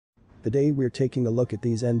Today we're taking a look at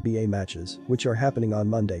these NBA matches, which are happening on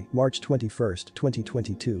Monday, March 21st,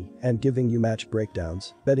 2022, and giving you match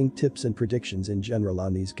breakdowns, betting tips and predictions in general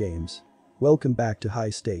on these games. Welcome back to High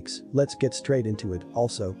Stakes, let's get straight into it.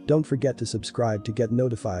 Also, don't forget to subscribe to get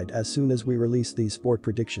notified as soon as we release these sport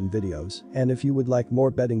prediction videos, and if you would like more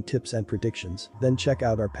betting tips and predictions, then check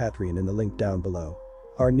out our Patreon in the link down below.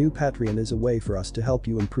 Our new Patreon is a way for us to help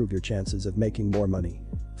you improve your chances of making more money.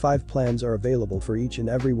 5 plans are available for each and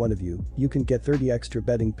every one of you. You can get 30 extra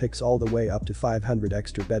betting picks all the way up to 500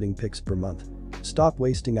 extra betting picks per month. Stop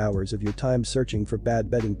wasting hours of your time searching for bad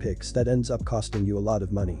betting picks that ends up costing you a lot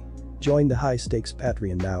of money. Join the High Stakes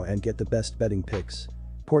Patreon now and get the best betting picks.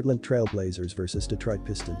 Portland Trail Blazers vs Detroit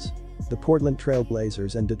Pistons. The Portland Trail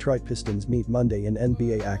Blazers and Detroit Pistons meet Monday in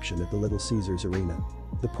NBA action at the Little Caesars Arena.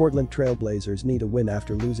 The Portland Trail Blazers need a win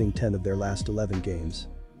after losing 10 of their last 11 games.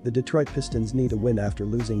 The Detroit Pistons need a win after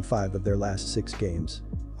losing 5 of their last 6 games.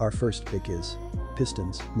 Our first pick is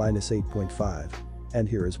Pistons, -8.5. And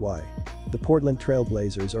here is why. The Portland Trail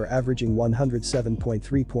Blazers are averaging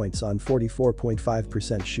 107.3 points on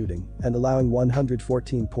 44.5% shooting and allowing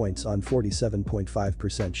 114 points on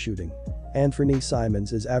 47.5% shooting. Anthony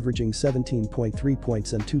Simons is averaging 17.3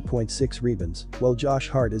 points and 2.6 rebounds, while Josh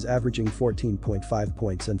Hart is averaging 14.5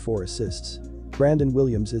 points and 4 assists. Brandon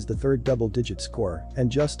Williams is the third double-digit scorer, and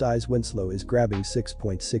Justice Winslow is grabbing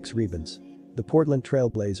 6.6 rebounds. The Portland Trail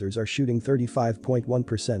Blazers are shooting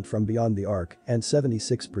 35.1% from beyond the arc and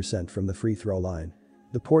 76% from the free throw line.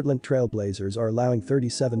 The Portland Trail Blazers are allowing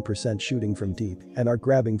 37% shooting from deep and are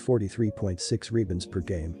grabbing 43.6 rebounds per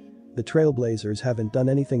game. The Trail Blazers haven't done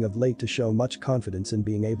anything of late to show much confidence in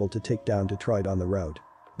being able to take down Detroit on the road.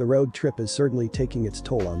 The road trip is certainly taking its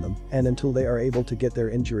toll on them, and until they are able to get their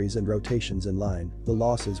injuries and rotations in line, the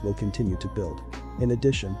losses will continue to build. In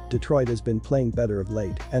addition, Detroit has been playing better of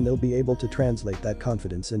late, and they'll be able to translate that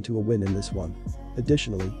confidence into a win in this one.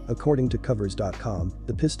 Additionally, according to Covers.com,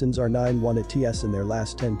 the Pistons are 9-1 at TS in their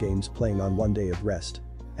last 10 games playing on 1 day of rest.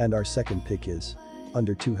 And our second pick is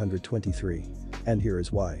under 223. And here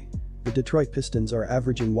is why. The Detroit Pistons are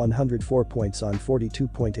averaging 104 points on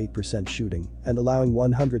 42.8% shooting and allowing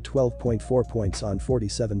 112.4 points on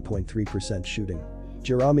 47.3% shooting.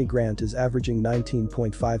 Jerami Grant is averaging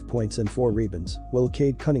 19.5 points and 4 rebounds, while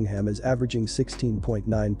Cade Cunningham is averaging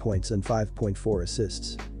 16.9 points and 5.4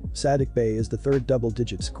 assists. Saddiq Bey is the third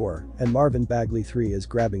double-digit scorer, and Marvin Bagley III is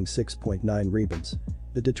grabbing 6.9 rebounds.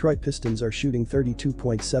 The Detroit Pistons are shooting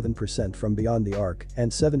 32.7% from beyond the arc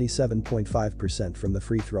and 77.5% from the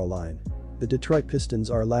free throw line. The Detroit Pistons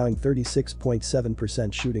are allowing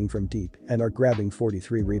 36.7% shooting from deep and are grabbing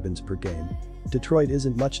 43 rebounds per game. Detroit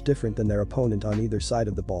isn't much different than their opponent on either side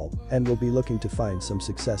of the ball and will be looking to find some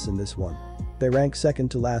success in this one. They rank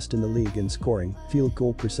second to last in the league in scoring, field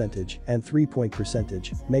goal percentage, and three-point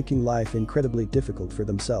percentage, making life incredibly difficult for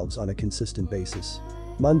themselves on a consistent basis.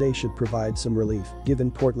 Monday should provide some relief,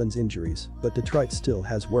 given Portland's injuries, but Detroit still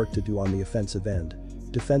has work to do on the offensive end.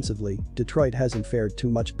 Defensively, Detroit hasn't fared too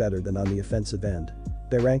much better than on the offensive end.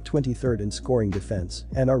 They rank 23rd in scoring defense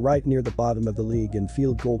and are right near the bottom of the league in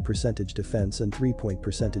field goal percentage defense and three-point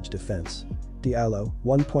percentage defense. Diallo,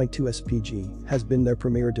 1.2 SPG, has been their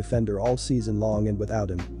premier defender all season long, and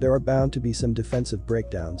without him, there are bound to be some defensive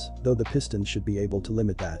breakdowns, though the Pistons should be able to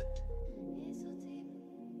limit that.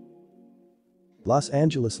 Los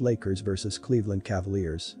Angeles Lakers vs Cleveland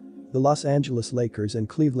Cavaliers. The Los Angeles Lakers and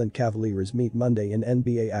Cleveland Cavaliers meet Monday in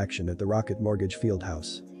NBA action at the Rocket Mortgage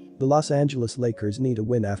Fieldhouse. The Los Angeles Lakers need a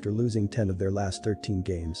win after losing 10 of their last 13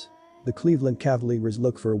 games. The Cleveland Cavaliers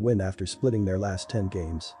look for a win after splitting their last 10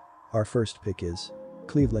 games. Our first pick is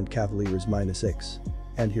Cleveland Cavaliers -6.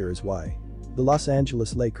 And here is why. The Los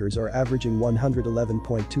Angeles Lakers are averaging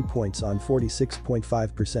 111.2 points on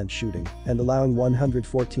 46.5% shooting and allowing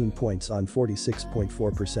 114 points on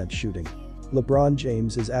 46.4% shooting. LeBron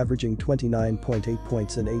James is averaging 29.8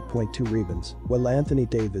 points and 8.2 rebounds, while Anthony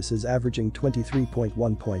Davis is averaging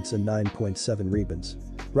 23.1 points and 9.7 rebounds.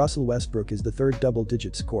 Russell Westbrook is the third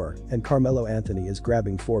double-digit scorer, and Carmelo Anthony is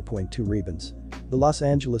grabbing 4.2 rebounds. The Los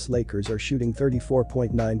Angeles Lakers are shooting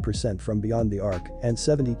 34.9% from beyond the arc and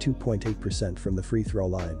 72.8% from the free throw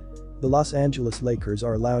line. The Los Angeles Lakers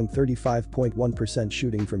are allowing 35.1%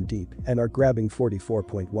 shooting from deep and are grabbing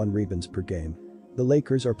 44.1 rebounds per game. The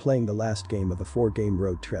Lakers are playing the last game of a 4-game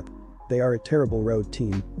road trip. They are a terrible road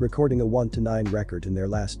team, recording a 1-9 record in their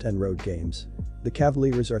last 10 road games. The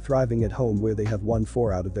Cavaliers are thriving at home, where they have won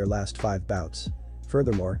 4 out of their last 5 bouts.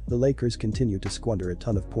 Furthermore, the Lakers continue to squander a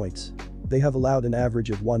ton of points. They have allowed an average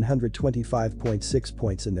of 125.6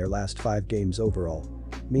 points in their last 5 games overall.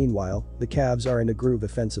 Meanwhile, the Cavs are in a groove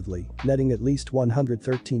offensively, netting at least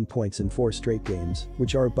 113 points in 4 straight games,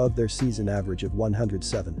 which are above their season average of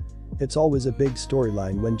 107. It's always a big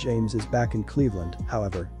storyline when James is back in Cleveland,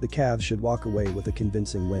 however, the Cavs should walk away with a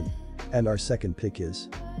convincing win. And our second pick is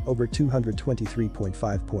over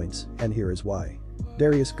 223.5 points, and here is why.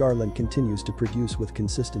 Darius Garland continues to produce with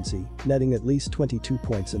consistency, netting at least 22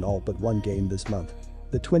 points in all but one game this month.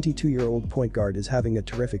 The 22-year-old point guard is having a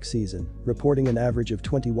terrific season, reporting an average of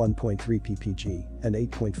 21.3 ppg and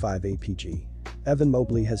 8.5 apg. Evan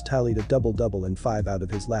Mobley has tallied a double-double in 5 out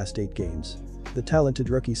of his last 8 games. The talented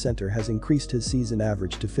rookie center has increased his season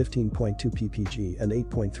average to 15.2 ppg and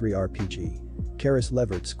 8.3 rpg. Karis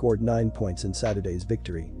LeVert scored 9 points in Saturday's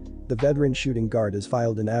victory. The veteran shooting guard has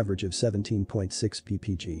filed an average of 17.6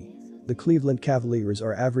 ppg. The Cleveland Cavaliers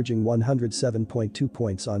are averaging 107.2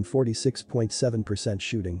 points on 46.7%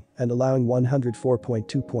 shooting and allowing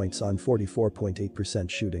 104.2 points on 44.8%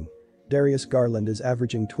 shooting. Darius Garland is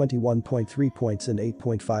averaging 21.3 points and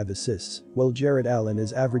 8.5 assists, while Jared Allen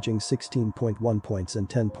is averaging 16.1 points and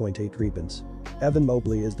 10.8 rebounds. Evan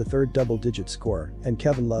Mobley is the third double-digit scorer, and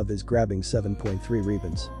Kevin Love is grabbing 7.3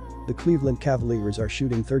 rebounds. The Cleveland Cavaliers are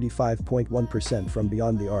shooting 35.1% from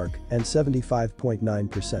beyond the arc and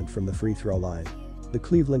 75.9% from the free throw line. The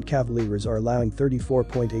Cleveland Cavaliers are allowing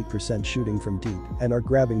 34.8% shooting from deep and are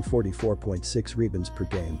grabbing 44.6 rebounds per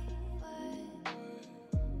game.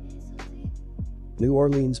 New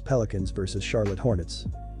Orleans Pelicans vs Charlotte Hornets.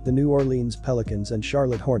 The New Orleans Pelicans and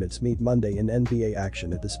Charlotte Hornets meet Monday in NBA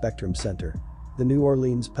action at the Spectrum Center. The New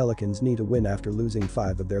Orleans Pelicans need a win after losing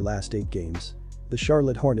 5 of their last 8 games. The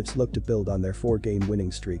Charlotte Hornets look to build on their 4-game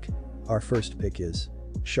winning streak. Our first pick is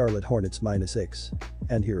Charlotte Hornets -6.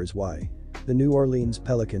 And here is why. The New Orleans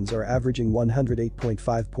Pelicans are averaging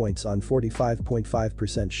 108.5 points on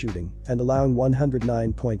 45.5% shooting and allowing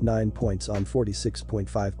 109.9 points on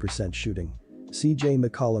 46.5% shooting. CJ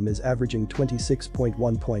McCollum is averaging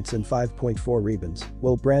 26.1 points and 5.4 rebounds,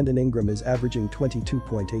 while Brandon Ingram is averaging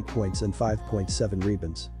 22.8 points and 5.7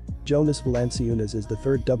 rebounds. Jonas Valanciunas is the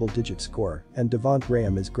third double-digit scorer, and Devonte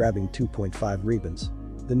Graham is grabbing 2.5 rebounds.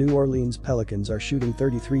 The New Orleans Pelicans are shooting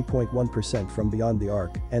 33.1% from beyond the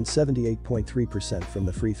arc and 78.3% from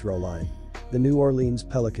the free throw line. The New Orleans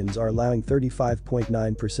Pelicans are allowing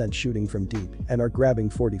 35.9% shooting from deep and are grabbing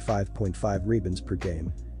 45.5 rebounds per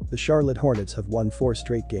game. The Charlotte Hornets have won 4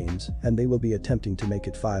 straight games, and they will be attempting to make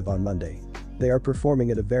it 5 on Monday. They are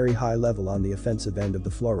performing at a very high level on the offensive end of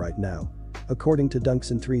the floor right now. According to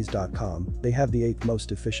dunksandthrees.com, they have the 8th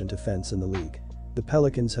most efficient offense in the league. The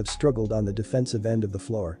Pelicans have struggled on the defensive end of the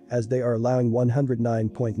floor as they are allowing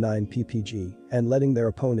 109.9 ppg and letting their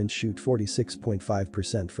opponents shoot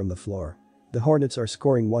 46.5% from the floor. The Hornets are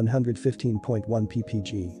scoring 115.1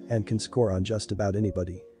 ppg and can score on just about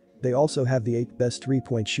anybody. They also have the 8th best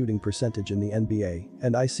 3-point shooting percentage in the NBA,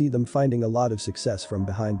 and I see them finding a lot of success from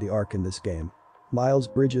behind the arc in this game. Miles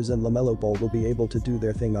Bridges and LaMelo Ball will be able to do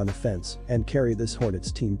their thing on offense and carry this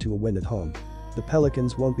Hornets team to a win at home. The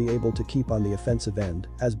Pelicans won't be able to keep on the offensive end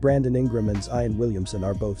as Brandon Ingram and Zion Williamson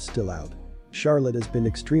are both still out. Charlotte has been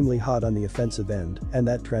extremely hot on the offensive end, and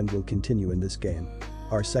that trend will continue in this game.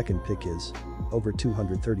 Our second pick is over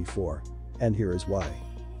 234. And here is why.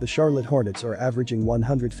 The Charlotte Hornets are averaging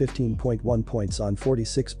 115.1 points on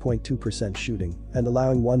 46.2% shooting and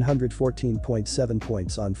allowing 114.7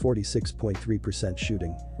 points on 46.3%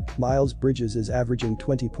 shooting. Miles Bridges is averaging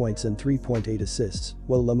 20 points and 3.8 assists,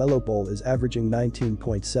 while LaMelo Ball is averaging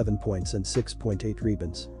 19.7 points and 6.8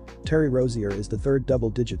 rebounds. Terry Rozier is the third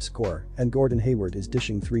double-digit scorer, and Gordon Hayward is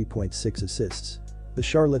dishing 3.6 assists. The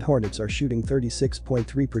Charlotte Hornets are shooting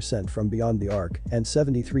 36.3% from beyond the arc and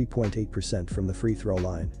 73.8% from the free throw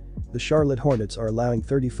line. The Charlotte Hornets are allowing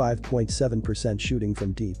 35.7% shooting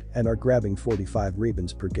from deep and are grabbing 45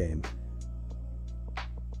 rebounds per game.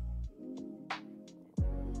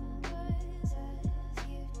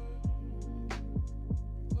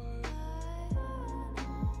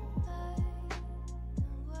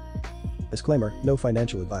 Disclaimer, no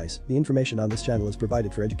financial advice. The information on this channel is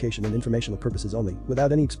provided for education and informational purposes only,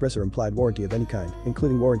 without any express or implied warranty of any kind,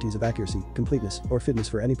 including warranties of accuracy, completeness, or fitness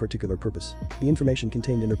for any particular purpose. The information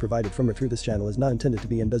contained in or provided from or through this channel is not intended to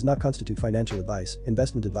be and does not constitute financial advice,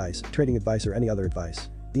 investment advice, trading advice, or any other advice.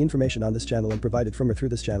 The information on this channel and provided from or through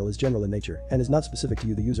this channel is general in nature and is not specific to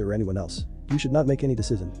you, the user, or anyone else. You should not make any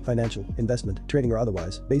decision, financial, investment, trading, or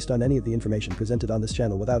otherwise, based on any of the information presented on this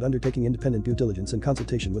channel without undertaking independent due diligence and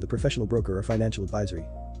consultation with a professional broker or financial advisory.